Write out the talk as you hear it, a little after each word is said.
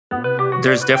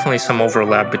there's definitely some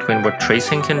overlap between what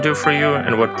tracing can do for you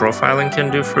and what profiling can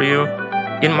do for you.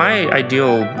 In my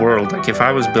ideal world, like if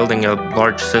I was building a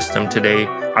large system today,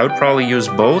 I would probably use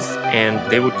both and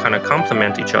they would kind of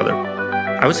complement each other.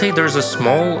 I would say there's a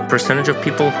small percentage of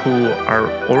people who are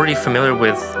already familiar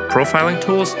with profiling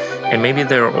tools and maybe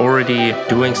they're already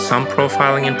doing some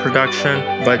profiling in production,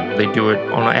 but they do it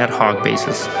on an ad hoc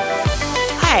basis.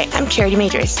 Hi, I'm Charity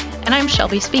Madras. And I'm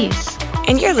Shelby Spees.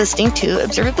 And you're listening to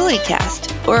Observability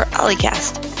Cast, or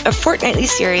OllyCast, a fortnightly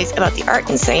series about the art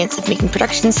and science of making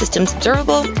production systems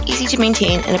observable, easy to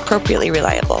maintain, and appropriately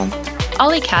reliable.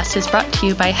 OllyCast is brought to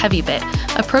you by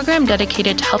HeavyBit, a program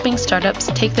dedicated to helping startups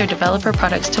take their developer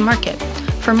products to market.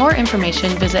 For more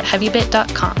information, visit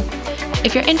heavybit.com.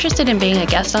 If you're interested in being a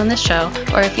guest on this show,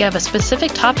 or if you have a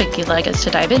specific topic you'd like us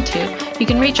to dive into, you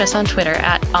can reach us on Twitter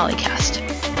at OllyCast.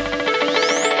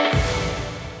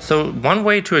 So one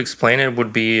way to explain it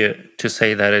would be to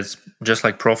say that it's just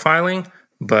like profiling,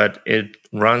 but it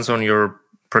runs on your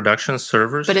production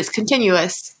servers. But it's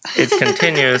continuous. It's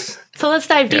continuous. So let's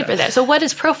dive deeper there. So what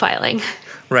is profiling?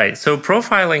 Right. So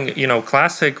profiling,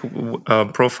 classic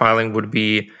profiling would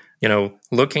be,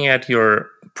 looking at your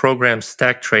program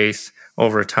stack trace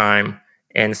over time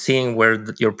and seeing where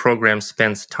your program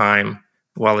spends time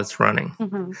while it's running.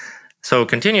 Mm-hmm. So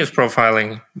continuous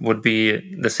profiling would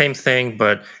be the same thing,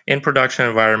 but in production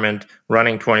environment,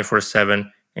 running 24/7,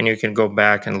 and you can go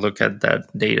back and look at that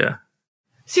data.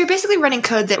 So you're basically running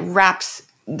code that wraps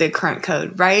the current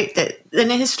code, right?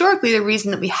 And historically, the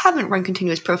reason that we haven't run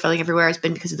continuous profiling everywhere has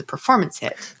been because of the performance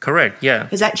hit. Correct, yeah.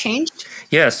 Has that changed?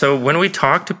 Yeah, so when we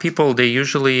talk to people, they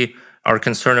usually are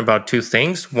concerned about two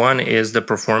things. One is the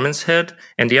performance hit,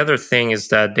 and the other thing is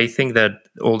that they think that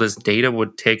all this data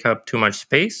would take up too much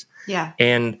space. Yeah.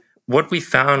 And what we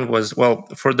found was,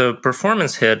 for the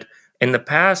performance hit, in the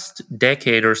past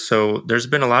decade or so, there's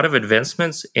been a lot of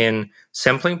advancements in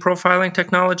sampling profiling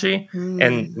technology.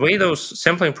 And the way those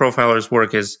sampling profilers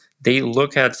work is they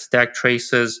look at stack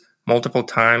traces multiple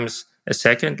times a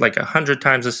second, like 100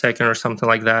 times a second or something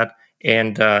like that.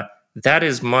 And that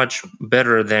is much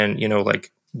better than,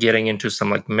 getting into some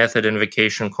like method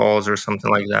invocation calls or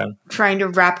something like that. Trying to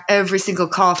wrap every single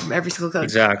call from every single code.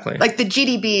 Exactly. Like the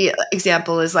GDB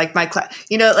example is like my class.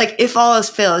 Like if all else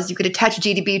fails, you could attach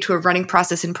GDB to a running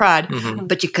process in prod,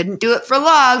 but you couldn't do it for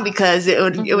long because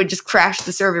it would just crash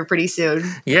the server pretty soon.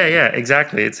 Yeah,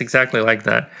 exactly. It's exactly like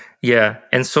that. Yeah.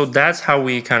 And so that's how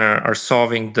we kind of are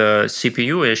solving the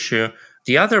CPU issue.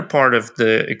 The other part of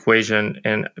the equation,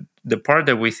 and the part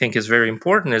that we think is very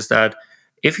important, is that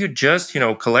if you just,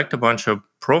 collect a bunch of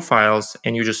profiles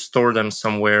and you just store them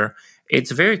somewhere, it's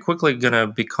very quickly going to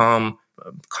become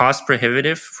cost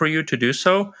prohibitive for you to do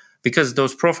so because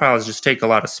those profiles just take a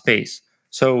lot of space.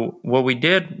 So what we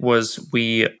did was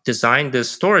we designed this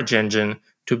storage engine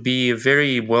to be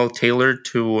very well tailored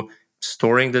to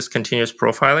storing this continuous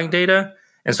profiling data.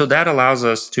 And so that allows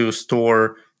us to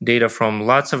store data from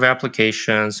lots of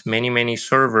applications, many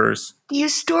servers. Do you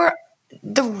store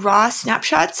the raw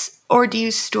snapshots or do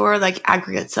you store like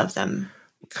aggregates of them?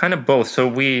 Kind of both. So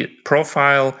we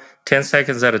profile 10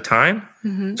 seconds at a time.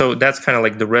 Mm-hmm. So that's kind of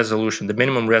like the resolution, the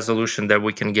minimum resolution that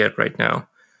we can get right now.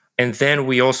 And then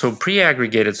we also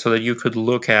pre-aggregate it so that you could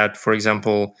look at, for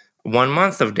example, 1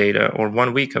 month of data or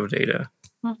 1 week of data.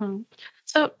 Mm-hmm.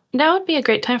 So now would be a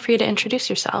great time for you to introduce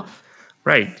yourself.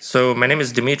 Right. So my name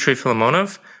is Dmitry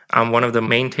Filimonov. I'm one of the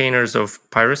maintainers of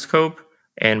Pyroscope.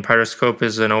 And Pyroscope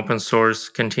is an open source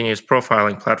continuous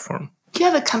profiling platform. Do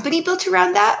you have a company built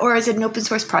around that, or is it an open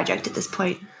source project at this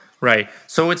point? Right.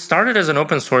 So it started as an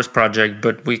open source project,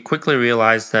 but we quickly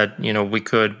realized that, we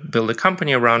could build a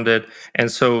company around it.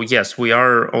 And so, yes, we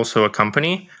are also a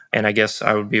company. And I guess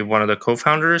I would be one of the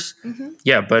co-founders. Mm-hmm.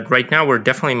 Yeah, but right now we're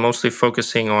definitely mostly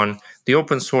focusing on the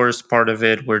open source part of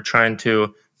it. We're trying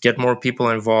to get more people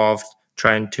involved,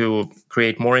 trying to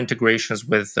create more integrations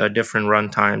with different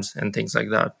runtimes and things like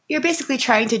that. You're basically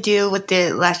trying to do what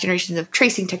the last generations of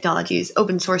tracing technologies,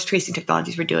 open source tracing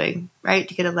technologies were doing, right?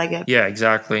 To get a leg up. Yeah,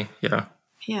 exactly. Yeah.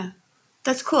 Yeah.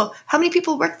 That's cool. How many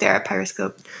people work there at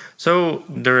Pyroscope? So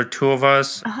there are two of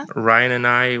us. Ryan and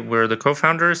I were the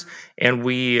co-founders, and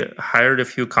we hired a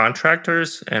few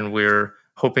contractors, and we're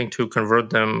hoping to convert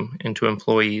them into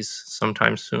employees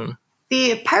sometime soon.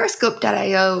 The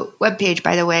Pyroscope.io webpage,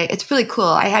 by the way, it's really cool.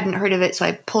 I hadn't heard of it, so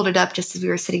I pulled it up just as we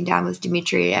were sitting down with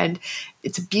Dmitry, and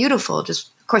it's beautiful. Of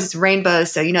course, it's rainbow,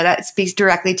 so that speaks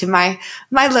directly to my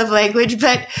love language.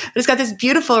 But it's got this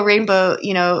beautiful rainbow,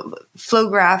 flow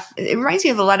graph. It reminds me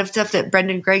of a lot of stuff that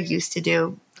Brendan Gregg used to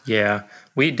do. Yeah,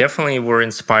 we definitely were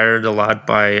inspired a lot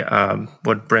by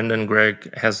what Brendan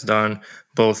Gregg has done.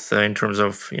 both in terms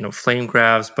of, flame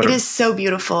graphs. But it is so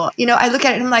beautiful. I look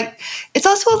at it and I'm like, it's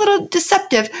also a little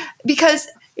deceptive, because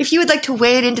if you would like to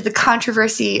wade into the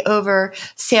controversy over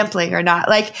sampling or not,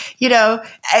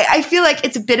 I feel like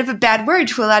it's a bit of a bad word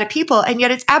to a lot of people, and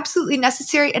yet it's absolutely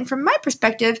necessary. And from my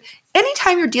perspective,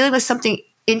 anytime you're dealing with something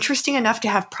interesting enough to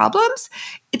have problems,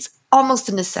 it's almost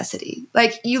a necessity.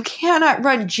 You cannot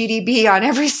run GDB on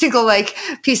every single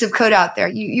piece of code out there.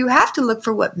 You have to look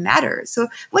for what matters. So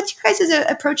what's your guys'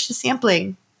 approach to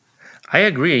sampling? I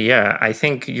agree. Yeah, I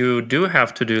think you do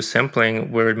have to do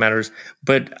sampling where it matters,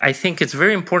 but I think it's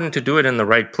very important to do it in the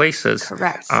right places.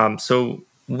 Correct. So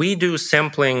we do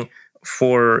sampling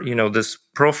for, this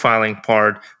profiling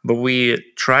part, but we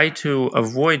try to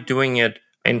avoid doing it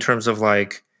in terms of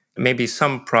maybe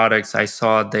some products I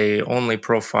saw they only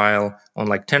profile on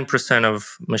 10%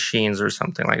 of machines or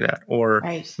something like that. Or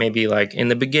maybe in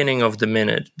the beginning of the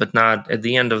minute, but not at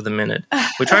the end of the minute.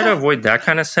 We try to avoid that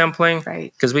kind of sampling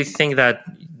because we think that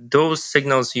those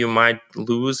signals you might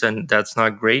lose, and that's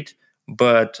not great.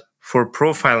 But for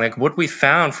profiling, what we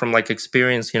found from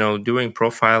experience, doing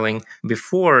profiling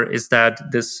before, is that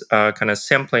this kind of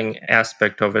sampling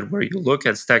aspect of it, where you look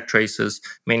at stack traces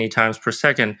many times per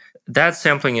second, that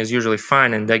sampling is usually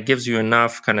fine, and that gives you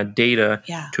enough kind of data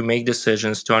to make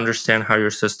decisions, to understand how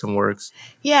your system works.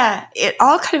 Yeah, it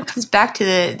all kind of comes back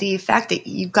to the fact that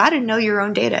you've got to know your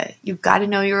own data. You've got to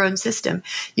know your own system.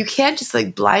 You can't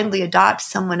just blindly adopt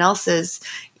someone else's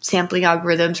sampling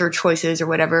algorithms or choices or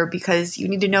whatever, because you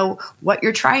need to know what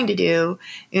you're trying to do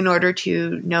in order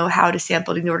to know how to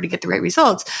sample in order to get the right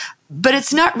results. But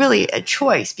it's not really a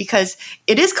choice, because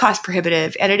it is cost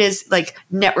prohibitive, and it is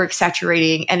network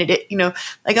saturating. And it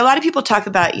a lot of people talk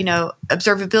about,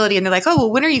 observability, and they're like, oh,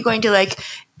 well, when are you going to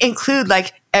include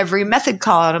every method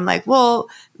call? And I'm like, well,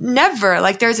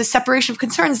 never. There's a separation of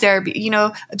concerns there.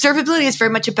 Observability is very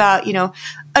much about,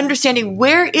 understanding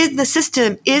where in the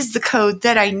system is the code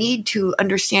that I need to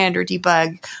understand or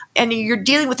debug. And you're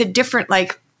dealing with a different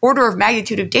order of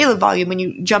magnitude of data volume when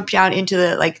you jump down into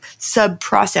the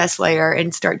sub-process layer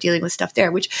and start dealing with stuff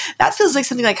there, which that feels like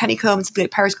something like Honeycomb and something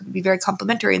like Pyroscope would be very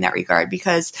complementary in that regard,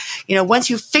 because,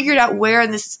 once you've figured out where in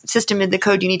this system in the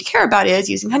code you need to care about is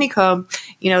using Honeycomb,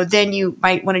 then you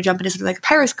might want to jump into something like a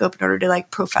Pyroscope in order to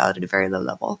profile it at a very low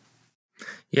level.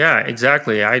 Yeah,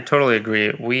 exactly. I totally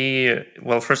agree.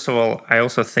 First of all, I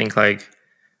also think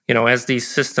as these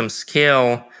systems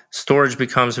scale, storage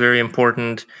becomes very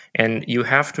important, and you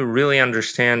have to really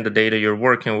understand the data you're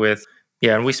working with.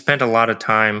 Yeah, and we spent a lot of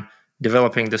time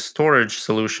developing the storage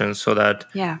solution so that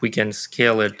we can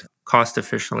scale it cost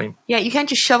efficiently. Yeah, you can't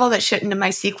just shove all that shit into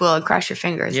MySQL and cross your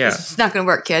fingers. Yeah. It's not going to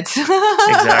work, kids.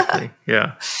 Exactly,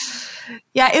 yeah.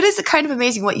 Yeah, it is kind of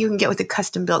amazing what you can get with a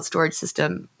custom-built storage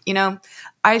system.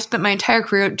 I spent my entire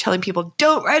career telling people,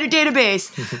 don't write a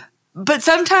database. But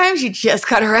sometimes you just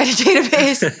got to write a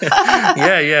database.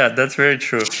 Yeah, that's very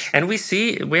true. And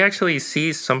we actually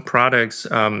see some products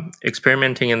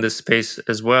experimenting in this space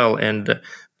as well. And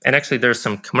actually there's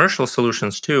some commercial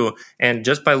solutions too. And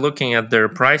just by looking at their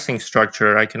pricing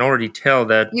structure, I can already tell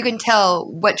that you can tell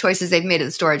what choices they've made at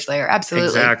the storage layer. Absolutely.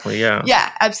 Exactly, yeah.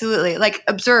 Yeah, absolutely.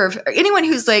 Observe, anyone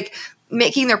who's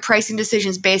making their pricing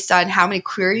decisions based on how many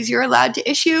queries you're allowed to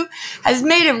issue has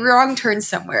made a wrong turn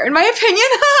somewhere, in my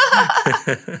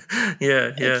opinion.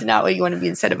 Yeah. It's not what you want to be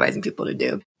incentivizing people to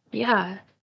do. Yeah.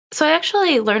 So I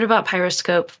actually learned about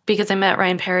Pyroscope because I met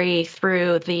Ryan Perry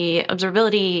through the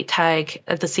observability tag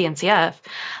at the CNCF.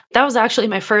 That was actually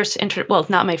my first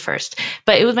not my first,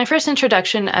 but it was my first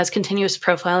introduction as continuous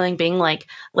profiling being like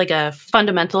a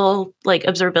fundamental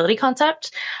observability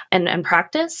concept and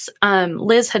practice.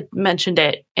 Liz had mentioned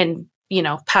it in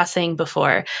passing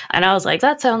before. And I was like,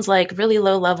 that sounds like really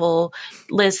low level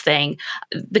Liz thing,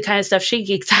 the kind of stuff she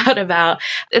geeks out about.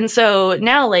 And so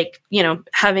now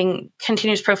having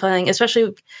continuous profiling,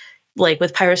 especially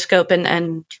with Pyroscope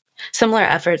and similar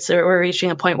efforts, we're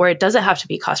reaching a point where it doesn't have to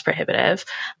be cost prohibitive.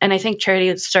 And I think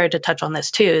Charity started to touch on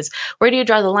this too, is where do you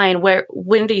draw the line?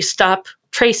 When do you stop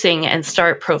tracing and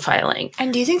start profiling?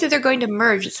 And do you think that they're going to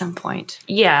merge at some point?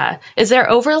 Yeah. Is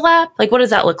there overlap? What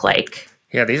does that look like?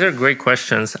 Yeah, these are great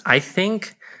questions. I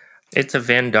think it's a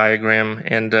Venn diagram,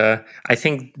 and I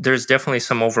think there's definitely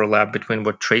some overlap between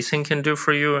what tracing can do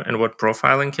for you and what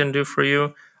profiling can do for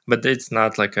you, but it's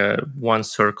not a one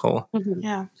circle. Mm-hmm.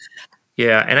 Yeah.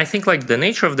 Yeah, and I think the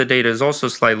nature of the data is also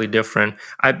slightly different.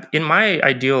 In my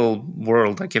ideal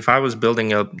world, if I was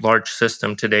building a large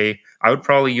system today, I would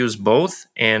probably use both,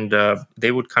 and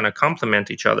they would kind of complement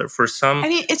each other. For some,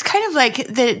 it's kind of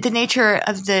the nature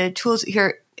of the tools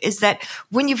here is that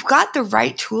when you've got the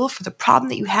right tool for the problem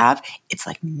that you have, it's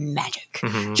like magic.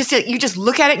 Mm-hmm. You just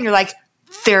look at it and you're like,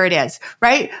 there it is,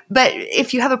 right? But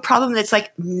if you have a problem that's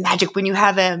like magic when you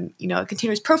have a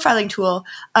continuous profiling tool,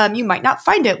 you might not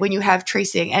find it when you have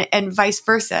tracing, and vice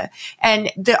versa.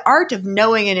 And the art of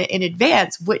knowing in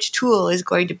advance which tool is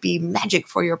going to be magic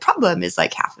for your problem is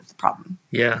like half of the problem.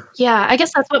 Yeah. Yeah, I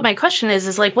guess that's what my question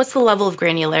is like, what's the level of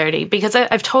granularity? Because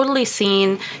I've totally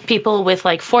seen people with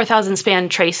like 4,000 span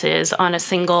traces on a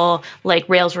single like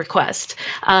Rails request.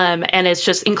 And it's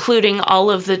just including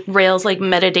all of the Rails like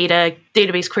metadata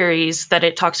database queries that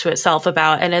it talks to itself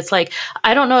about. And it's like,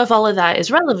 I don't know if all of that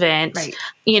is relevant, Right.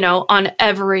 On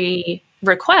every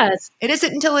request. It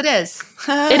isn't until it is.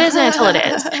 It isn't until it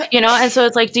is, and so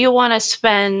it's like, do you want to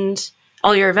spend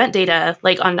all your event data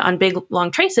like on big long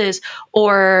traces,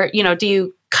 or do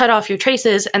you cut off your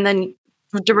traces and then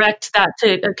direct that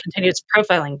to a continuous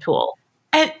profiling tool?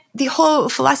 And the whole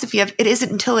philosophy of it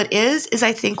isn't until it is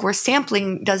I think where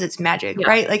sampling does its magic, Yeah.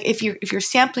 right? Like if you're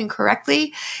sampling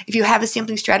correctly, if you have a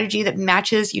sampling strategy that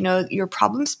matches your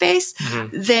problem space,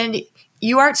 then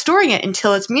you aren't storing it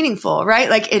until it's meaningful, right?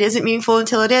 Like it isn't meaningful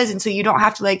until it is. And so you don't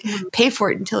have to like pay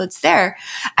for it until it's there.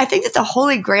 I think that the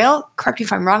holy grail, correct me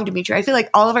if I'm wrong, Dimitri, I feel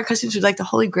like all of our customers would like the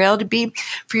holy grail to be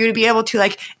for you to be able to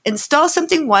like install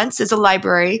something once as a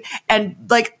library and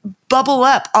like bubble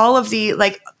up all of the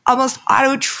like almost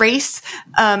auto trace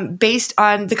based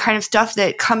on the kind of stuff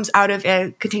that comes out of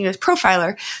a continuous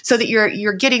profiler, so that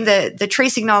you're getting the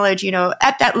tracing knowledge,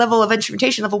 at that level of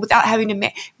instrumentation level without having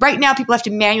to. Right now, people have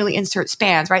to manually insert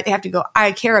spans, right? They have to go,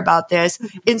 I care about this,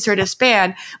 insert a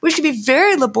span, which can be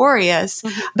very laborious.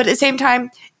 But at the same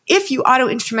time, if you auto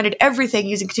instrumented everything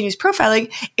using continuous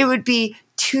profiling, it would be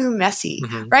too messy,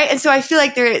 right? And so I feel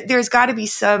like there's got to be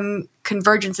some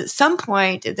convergence at some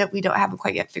point that we haven't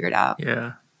quite yet figured out.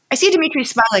 Yeah. I see Dimitri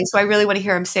smiling, so I really want to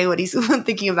hear him say what he's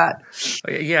thinking about.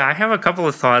 Yeah, I have a couple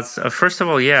of thoughts. First of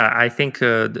all, I think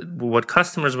what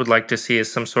customers would like to see is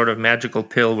some sort of magical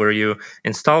pill where you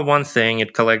install one thing,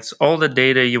 it collects all the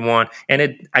data you want, and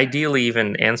it ideally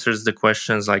even answers the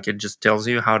questions, like it just tells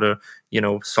you how to,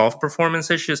 solve performance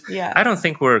issues. Yeah. I don't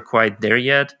think we're quite there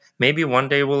yet. Maybe one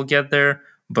day we'll get there,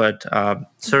 but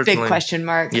certainly. Big question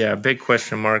mark. Yeah, big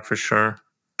question mark for sure.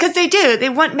 Because they do. They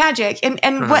want magic.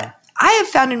 And what I have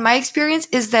found in my experience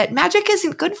is that magic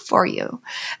isn't good for you.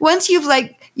 Once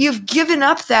you've given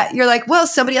up that, you're like, well,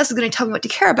 somebody else is going to tell me what to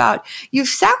care about. You've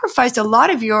sacrificed a lot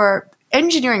of your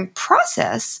engineering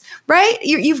process, right?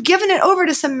 You've given it over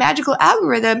to some magical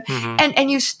algorithm and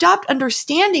you stopped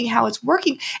understanding how it's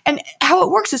working. And how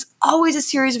it works is always a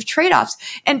series of trade-offs.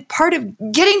 And part of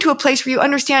getting to a place where you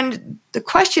understand the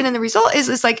question and the result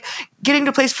is like getting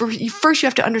to a place where first you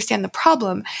have to understand the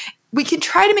problem. We can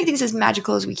try to make things as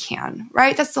magical as we can,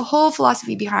 right? That's the whole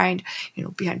philosophy behind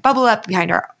Bubble Up,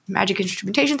 behind our magic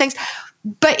instrumentation things.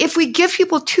 But if we give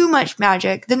people too much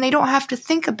magic, then they don't have to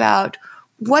think about,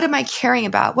 what am I caring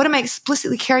about? What am I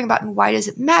explicitly caring about, and why does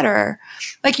it matter?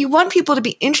 Like, you want people to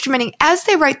be instrumenting as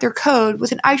they write their code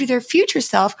with an eye to their future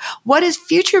self. What is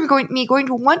future going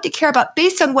to want to care about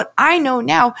based on what I know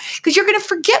now? Because you're going to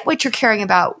forget what you're caring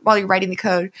about while you're writing the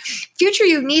code. Future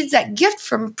you needs that gift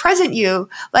from present you,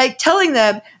 like telling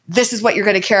them, this is what you're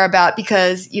going to care about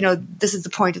because, this is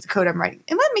the point of the code I'm writing.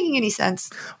 Am I making any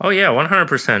sense? Oh, yeah,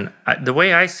 100%. The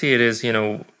way I see it is,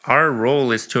 our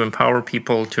role is to empower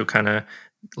people to kind of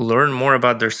learn more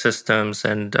about their systems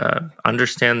and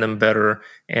understand them better.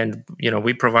 And,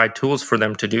 we provide tools for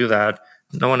them to do that.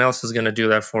 No one else is going to do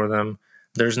that for them.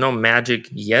 There's no magic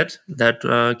yet that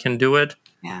can do it.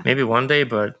 Yeah. Maybe one day,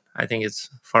 but I think it's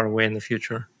far away in the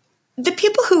future. The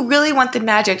people who really want the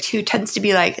magic, who tends to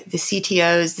be like the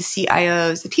CTOs, the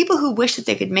CIOs, the people who wish that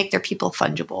they could make their people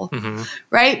fungible,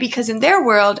 right? Because in their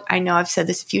world, I know I've said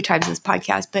this a few times in this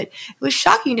podcast, but it was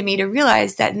shocking to me to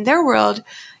realize that in their world,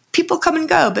 people come and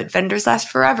go, but vendors last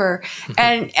forever.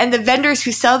 And the vendors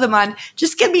who sell them on,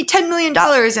 just give me $10 million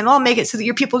and I'll make it so that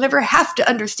your people never have to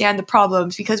understand the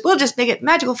problems because we'll just make it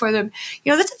magical for them.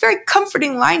 That's a very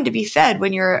comforting line to be fed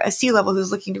when you're a C-level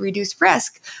who's looking to reduce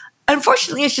risk.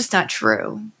 Unfortunately, it's just not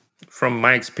true. From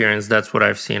my experience, that's what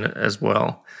I've seen as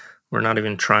well. We're not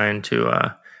even trying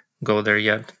to go there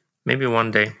yet. Maybe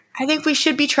one day. I think we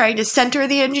should be trying to center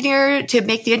the engineer, to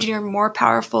make the engineer more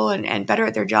powerful and better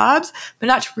at their jobs, but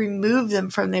not to remove them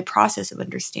from the process of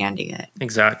understanding it.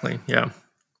 Exactly, yeah.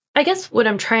 I guess what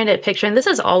I'm trying to picture, and this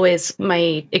is always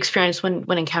my experience when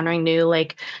encountering new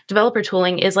developer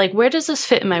tooling, is where does this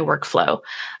fit in my workflow?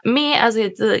 Me as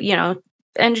a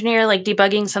engineer,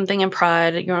 debugging something in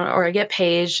prod, or I get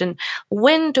paged, and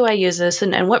when do I use this,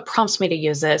 and what prompts me to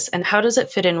use this, and how does it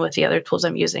fit in with the other tools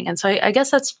I'm using? And so I guess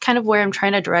that's kind of where I'm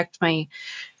trying to direct my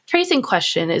tracing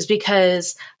question, is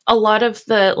because a lot of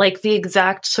the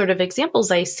exact sort of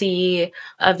examples I see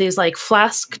of these like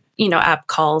Flask, app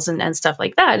calls and stuff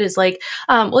like that is like,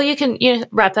 well, you can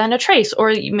wrap that in a trace,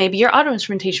 or maybe your auto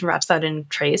instrumentation wraps that in a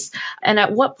trace. And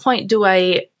at what point do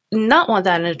I not want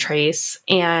that in a trace?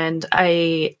 And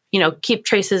I, keep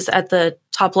traces at the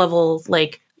top level,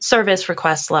 like service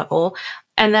request level.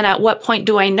 And then at what point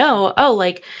do I know,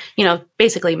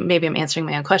 basically maybe I'm answering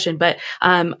my own question, but,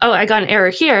 I got an error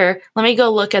here. Let me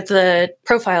go look at the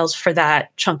profiles for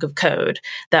that chunk of code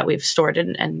that we've stored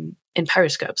in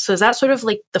Pyroscope. So is that sort of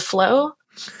like the flow?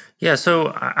 Yeah, so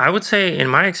I would say in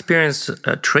my experience,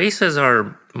 traces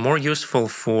are more useful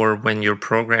for when your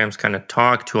programs kind of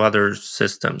talk to other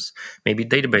systems, maybe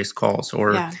database calls,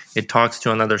 or it talks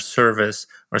to another service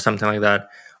or something like that.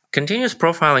 Continuous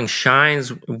profiling shines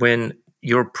when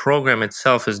your program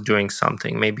itself is doing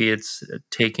something. Maybe it's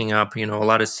taking up, a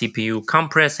lot of CPU,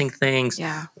 compressing things,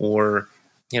 or,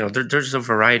 there's a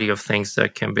variety of things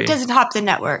that can be. It doesn't hop the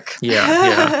network.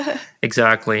 Yeah,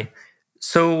 exactly.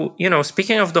 So,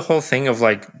 speaking of the whole thing of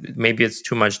like, maybe it's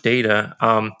too much data,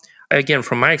 again,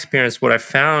 from my experience, what I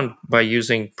found by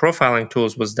using profiling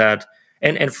tools was that,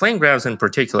 and flame graphs in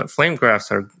particular, flame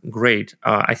graphs are great.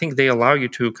 I think they allow you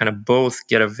to kind of both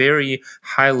get a very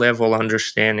high level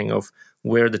understanding of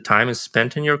where the time is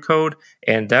spent in your code,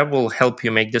 and that will help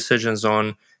you make decisions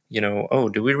on,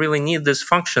 do we really need this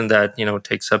function that,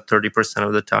 takes up 30%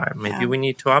 of the time? Maybe we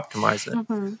need to optimize it.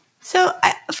 Mm-hmm. So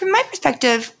from my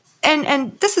perspective,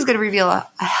 and this is going to reveal a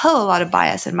hell of a lot of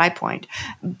bias in my point,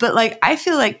 but like I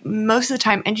feel like most of the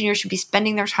time engineers should be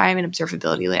spending their time in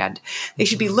observability land. They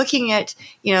should be looking at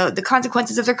the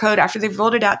consequences of their code after they've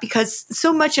rolled it out, because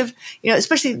so much of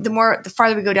especially the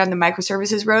farther we go down the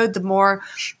microservices road, the more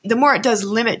it does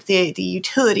limit the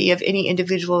utility of any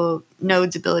individual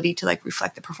node's ability to like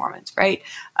reflect the performance, right?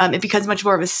 It becomes much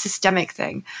more of a systemic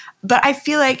thing. But I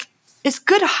feel like it's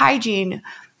good hygiene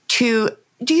to.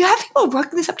 Do you have people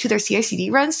working this up to their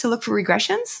CI/CD runs to look for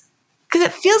regressions? Because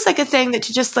it feels like a thing that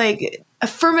to just like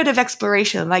affirmative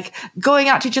exploration, like going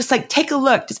out to just like take a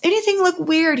look. Does anything look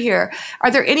weird here? Are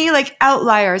there any like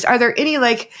outliers? Are there any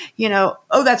like,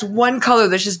 that's one color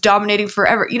that's just dominating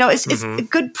forever? It's a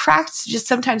good practice to just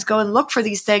sometimes go and look for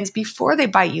these things before they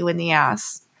bite you in the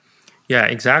ass. Yeah,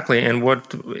 exactly. And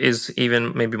what is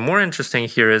even maybe more interesting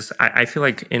here is I feel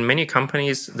like in many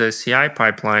companies, the CI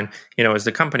pipeline, as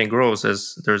the company grows,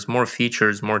 as there's more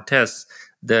features, more tests,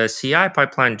 the CI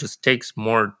pipeline just takes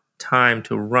more time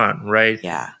to run, right?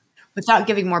 Yeah. Without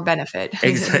giving more benefit.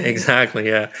 Exactly,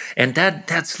 yeah. And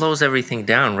that slows everything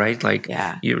down, right? Like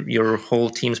your whole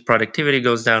team's productivity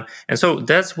goes down. And so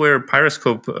that's where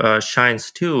Pyroscope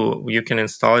shines too. You can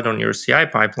install it on your CI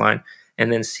pipeline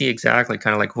and then see exactly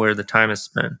kind of like where the time is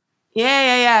spent.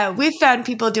 Yeah. We've found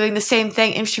people doing the same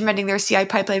thing, instrumenting their CI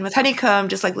pipeline with Honeycomb,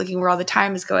 just like looking where all the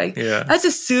time is going. Yeah. That's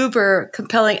a super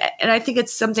compelling, and I think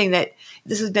it's something that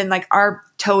this has been like our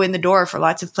toe in the door for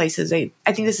lots of places. I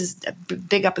think this is a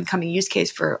big up and coming use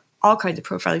case for all kinds of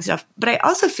profiling stuff. But I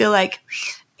also feel like,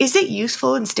 is it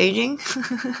useful in staging?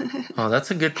 Oh,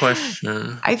 that's a good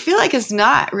question. I feel like it's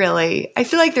not really. I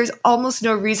feel like there's almost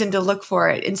no reason to look for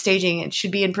it in staging. It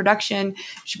should be in production. It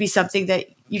should be something that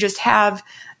you just have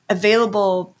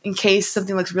available in case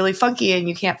something looks really funky and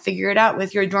you can't figure it out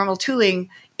with your normal tooling.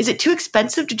 Is it too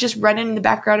expensive to just run it in the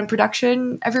background in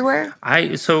production everywhere?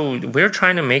 So we're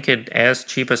trying to make it as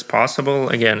cheap as possible.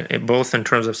 Again, both in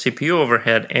terms of CPU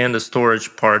overhead and the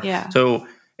storage part. Yeah. So,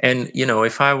 and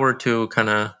if I were to kind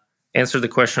of answer the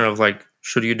question of like,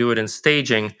 should you do it in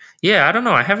staging? Yeah, I don't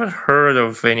know. I haven't heard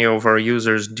of any of our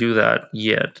users do that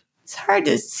yet. It's hard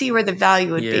to see where the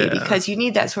value would be, because you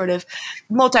need that sort of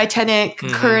multi-tenant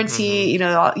concurrency,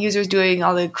 users doing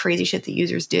all the crazy shit that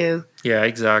users do. Yeah,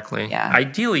 exactly. Yeah.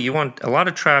 Ideally, you want a lot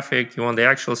of traffic, you want the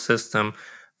actual system,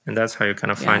 and that's how you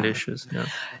kind of find issues. Yeah.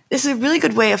 This is a really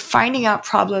good way of finding out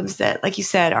problems that, like you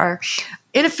said, are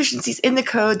inefficiencies in the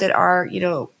code that are,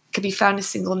 could be found in a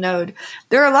single node.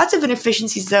 There are lots of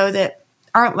inefficiencies, though, that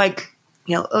aren't like,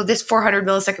 this 400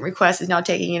 millisecond request is now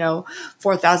taking,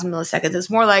 4,000 milliseconds. It's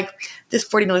more like this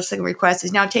 40 millisecond request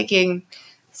is now taking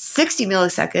 60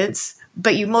 milliseconds,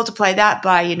 but you multiply that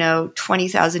by,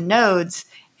 20,000 nodes,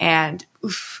 and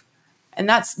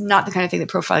that's not the kind of thing that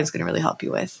profiling is going to really help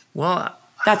you with. Well,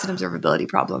 that's an observability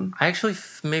problem. I actually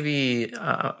maybe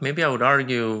I would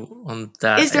argue on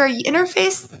that. Is there an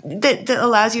interface that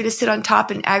allows you to sit on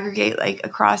top and aggregate like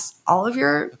across all of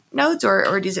your nodes,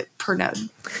 or is it per node?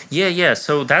 Yeah.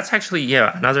 So that's actually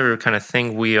another kind of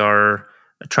thing we are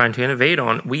trying to innovate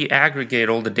on. We aggregate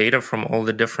all the data from all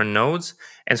the different nodes,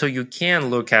 and so you can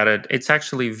look at it. It's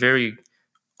actually very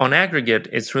on aggregate,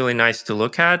 it's really nice to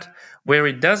look at. Where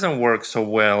it doesn't work so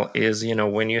well is,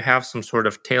 when you have some sort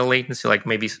of tail latency, like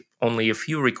maybe only a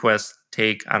few requests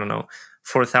take,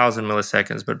 4,000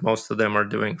 milliseconds, but most of them are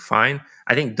doing fine.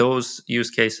 I think those use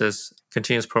cases,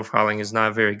 continuous profiling is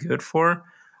not very good for.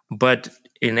 But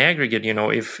in aggregate,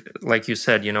 if, like you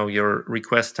said, your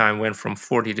request time went from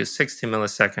 40 to 60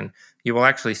 millisecond, you will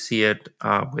actually see it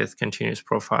with continuous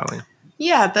profiling.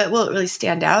 Yeah, but will it really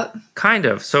stand out? Kind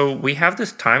of. So we have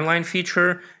this timeline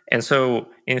feature. And so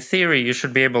in theory, you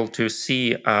should be able to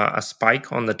see a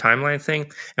spike on the timeline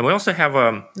thing. And we also have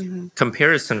a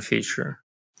comparison feature.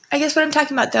 I guess what I'm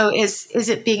talking about, though, is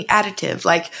it being additive,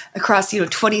 like across,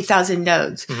 20,000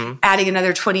 nodes. Adding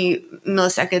another 20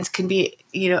 milliseconds can be,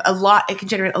 a lot. It can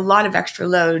generate a lot of extra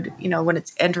load, when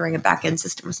it's entering a backend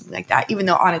system or something like that, even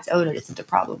though on its own it isn't a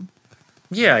problem.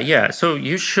 Yeah. So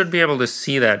you should be able to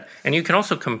see that. And you can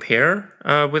also compare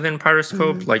within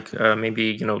Pyroscope, like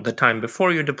maybe, the time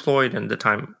before you deployed and the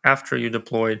time after you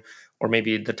deployed, or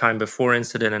maybe the time before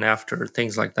incident and after,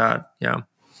 things like that. Yeah.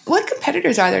 What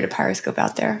competitors are there to Pyroscope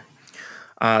out there?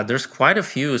 There's quite a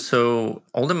few. So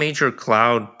all the major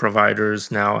cloud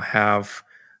providers now have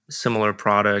similar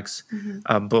products.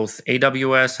 Both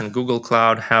AWS and Google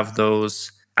Cloud have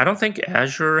those. I don't think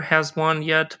Azure has one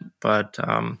yet, but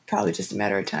probably just a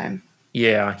matter of time.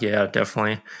 Yeah,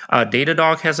 definitely.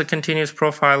 Datadog has a continuous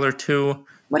profiler too.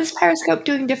 What is Pyroscope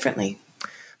doing differently?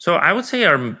 So I would say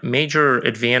our major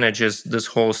advantage is this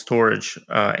whole storage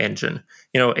engine.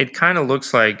 It kind of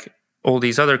looks like all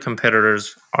these other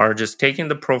competitors are just taking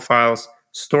the profiles,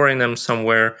 storing them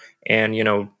somewhere, and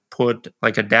put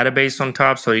like a database on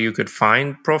top so you could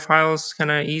find profiles kind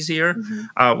of easier,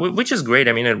 which is great.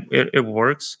 I mean, it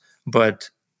works. But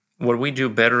what we do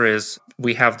better is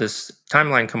we have this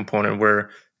timeline component where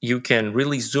you can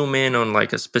really zoom in on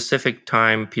like a specific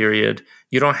time period.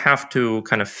 You don't have to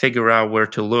kind of figure out where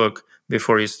to look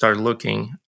before you start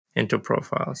looking into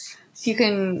profiles. So you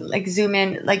can like zoom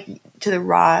in like to the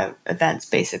raw events,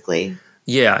 basically.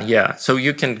 Yeah. So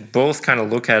you can both kind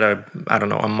of look at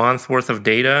a month worth of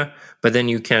data, but then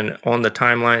you can, on the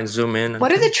timeline, zoom in.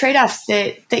 What are the trade-offs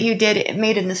that you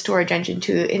made in the storage engine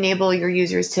to enable your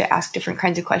users to ask different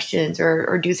kinds of questions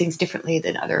or do things differently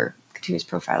than other continuous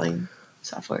profiling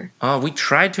software? We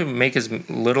try to make as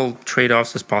little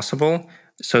trade-offs as possible.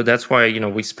 So that's why,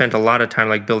 we spent a lot of time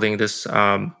like building this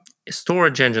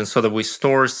storage engine so that we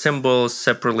store symbols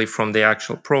separately from the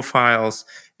actual profiles.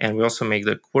 And we also make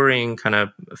the querying kind of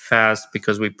fast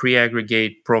because we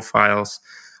pre-aggregate profiles.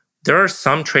 There are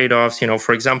some trade-offs.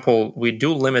 For example, we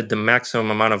do limit the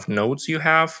maximum amount of nodes you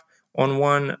have on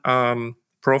one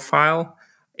profile.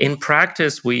 In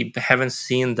practice, we haven't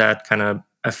seen that kind of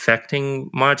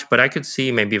affecting much, but I could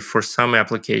see maybe for some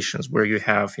applications where you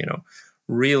have,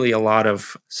 really a lot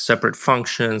of separate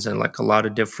functions and like a lot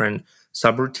of different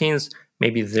subroutines,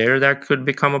 maybe that could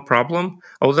become a problem.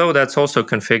 Although that's also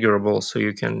configurable, so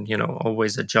you can,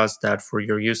 always adjust that for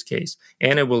your use case,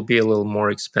 and it will be a little more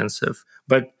expensive.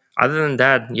 But other than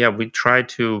that, we try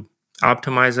to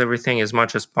optimize everything as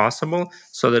much as possible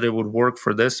so that it would work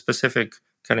for this specific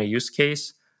kind of use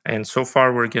case. And so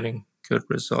far, we're getting good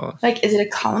results. Like, is it a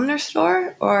columnar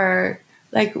store or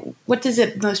like what does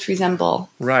it most resemble?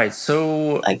 Right.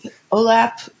 So like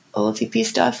OLAP, OLTP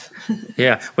stuff?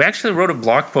 Yeah. We actually wrote a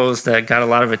blog post that got a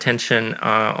lot of attention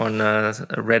on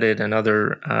Reddit and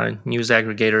other news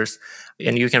aggregators.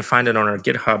 And you can find it on our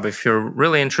GitHub if you're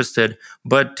really interested.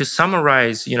 But to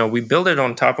summarize, we build it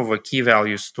on top of a key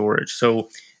value storage. So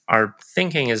our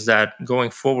thinking is that going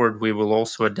forward, we will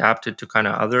also adapt it to kind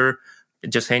of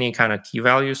just any kind of key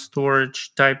value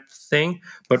storage type thing.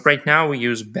 But right now we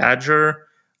use Badger,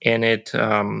 and it's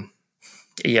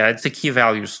a key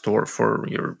value store for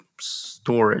your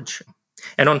storage.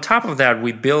 And on top of that,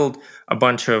 we build a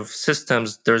bunch of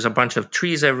systems. There's a bunch of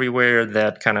trees everywhere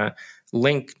that kind of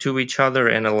link to each other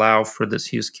and allow for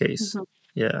this use case.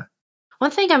 Yeah.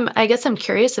 One thing I'm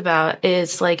curious about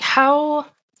is like how,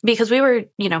 because we were,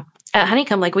 at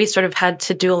Honeycomb, like we sort of had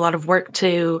to do a lot of work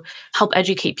to help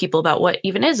educate people about what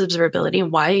even is observability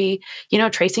and why,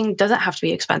 tracing doesn't have to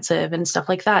be expensive and stuff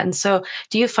like that. And so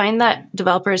do you find that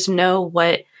developers know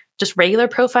what just regular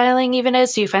profiling even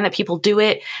is? Do you find that people do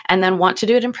it and then want to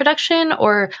do it in production?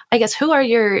 Or I guess who are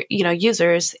your,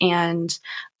 users, and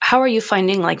how are you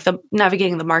finding like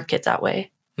navigating the market that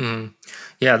way?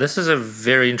 Yeah, this is a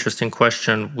very interesting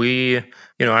question.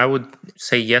 I would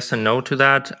say yes and no to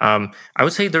that. I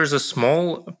would say there's a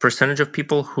small percentage of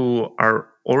people who are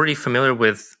already familiar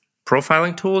with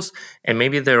profiling tools, and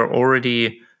maybe they're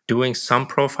already doing some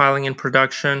profiling in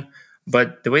production.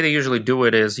 But the way they usually do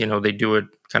it is, they do it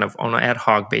kind of on an ad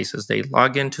hoc basis. They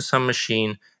log into some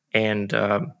machine and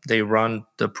they run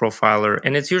the profiler.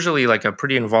 And it's usually like a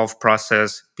pretty involved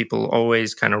process. People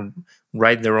always kind of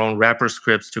write their own wrapper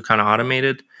scripts to kind of automate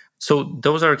it. So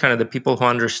those are kind of the people who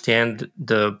understand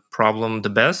the problem the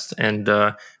best. And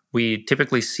we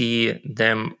typically see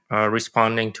them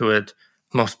responding to it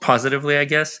most positively, I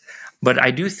guess. But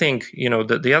I do think,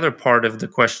 the other part of the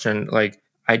question, like,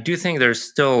 I do think there's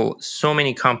still so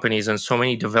many companies and so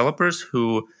many developers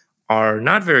who are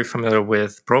not very familiar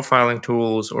with profiling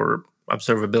tools or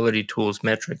observability tools,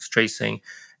 metrics, tracing.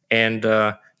 And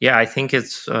I think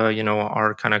it's,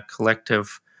 our kind of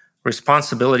collective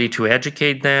responsibility to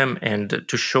educate them and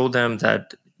to show them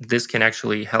that this can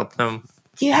actually help them.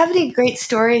 Do you have any great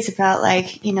stories about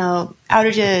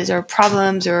outages or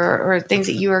problems or things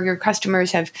that you or your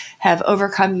customers have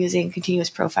overcome using continuous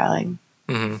profiling?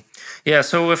 Mm-hmm. Yeah,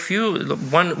 so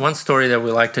one story that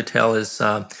we like to tell is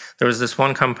there was this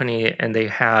one company and they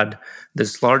had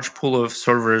this large pool of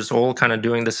servers all kind of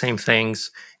doing the same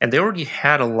things, and they already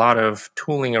had a lot of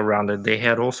tooling around it. They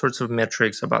had all sorts of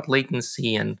metrics about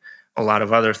latency and a lot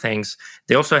of other things.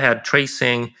 They also had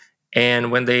tracing,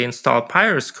 and when they installed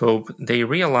Pyroscope, they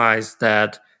realized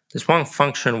that this one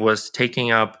function was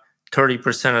taking up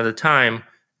 30% of the time,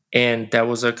 and that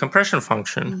was a compression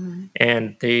function. Mm-hmm.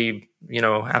 And they,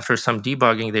 after some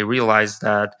debugging, they realized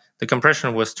that the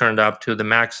compression was turned up to the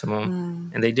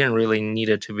maximum, and they didn't really need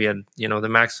it to be at, the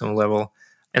maximum level.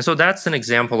 And so that's an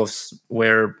example of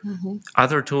where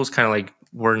other tools kind of like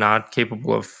were not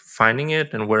capable of finding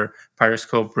it, and where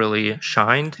Pyroscope really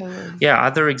shined. Yeah,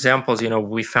 other examples,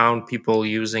 we found people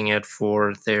using it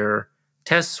for their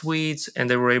test suites, and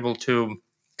they were able to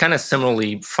kind of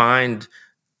similarly find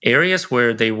areas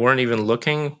where they weren't even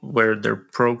looking, where their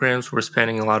programs were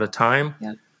spending a lot of time.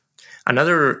 Yep.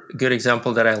 Another good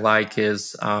example that I like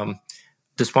is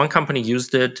this one company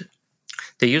used it.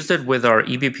 They used it with our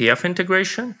eBPF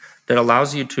integration that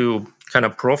allows you to kind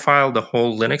of profile the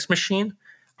whole Linux machine.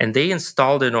 And they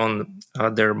installed it on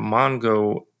their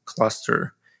Mongo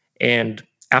cluster. And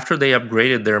after they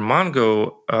upgraded their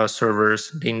Mongo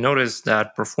servers, they noticed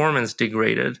that performance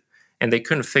degraded, and they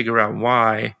couldn't figure out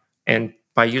why. And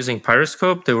by using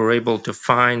Pyroscope, they were able to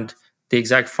find the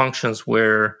exact functions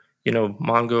where,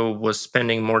 Mongo was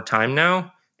spending more time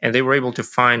now, and they were able to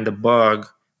find the bug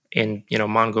in,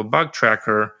 Mongo Bug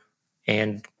Tracker,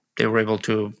 and they were able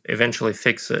to eventually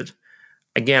fix it.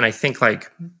 Again, I think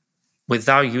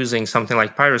without using something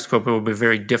like Pyroscope, it would be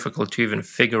very difficult to even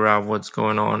figure out what's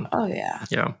going on. Oh, yeah.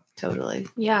 Yeah. Totally.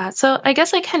 Yeah. So I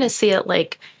guess I kind of see it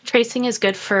like tracing is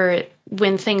good for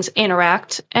when things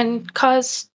interact and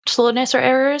cause slowness or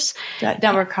errors. That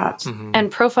network hops. Mm-hmm.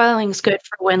 And profiling is good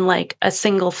for when a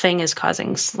single thing is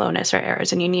causing slowness or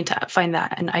errors, and you need to find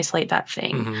that and isolate that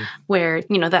thing where,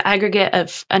 the aggregate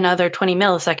of another 20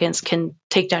 milliseconds can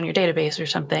take down your database or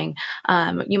something.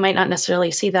 You might not necessarily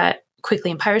see that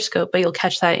quickly in Pyroscope, but you'll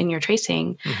catch that in your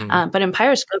tracing. But in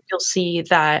Pyroscope, you'll see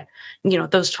that,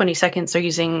 those 20 seconds are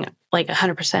using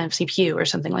 100% of CPU or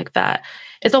something like that.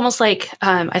 It's almost like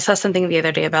I saw something the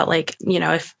other day about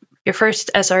if your first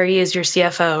SRE is your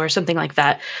CFO or something like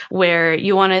that, where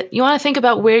you want to think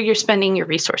about where you're spending your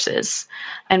resources.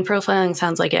 And profiling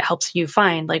sounds like it helps you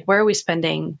find where are we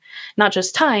spending not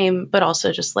just time, but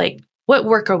also just what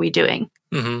work are we doing?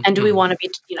 And do we want to be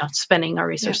spending our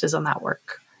resources on that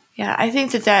work? Yeah, I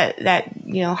think that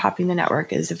hopping the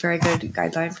network is a very good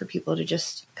guideline for people to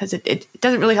just, because it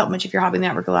doesn't really help much if you're hopping the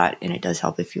network a lot, and it does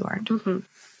help if you aren't.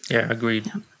 Yeah, agreed.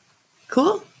 Yeah.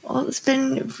 Cool. Well, it's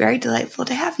been very delightful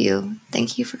to have you.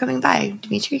 Thank you for coming by,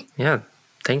 Dimitri. Yeah,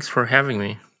 thanks for having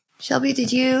me. Shelby,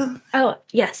 did you? Oh,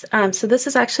 yes. So this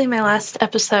is actually my last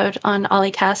episode on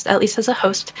Olicast, at least as a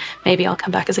host. Maybe I'll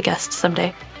come back as a guest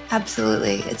someday.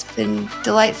 Absolutely. It's been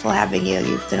delightful having you.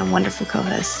 You've been a wonderful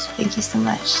co-host. Thank you so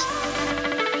much.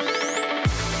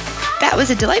 That was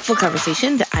a delightful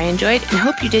conversation that I enjoyed and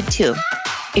hope you did too.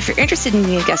 If you're interested in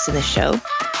being a guest on this show,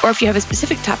 or if you have a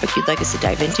specific topic you'd like us to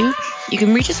dive into, you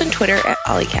can reach us on Twitter at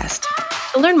Olicast.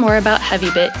 To learn more about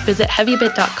HeavyBit, visit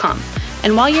heavybit.com.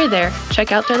 And while you're there,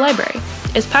 check out their library.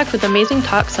 It's packed with amazing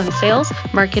talks on sales,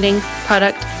 marketing,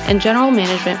 product, and general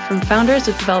management from founders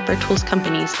of developer tools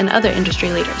companies and other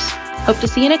industry leaders. Hope to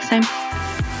see you next time.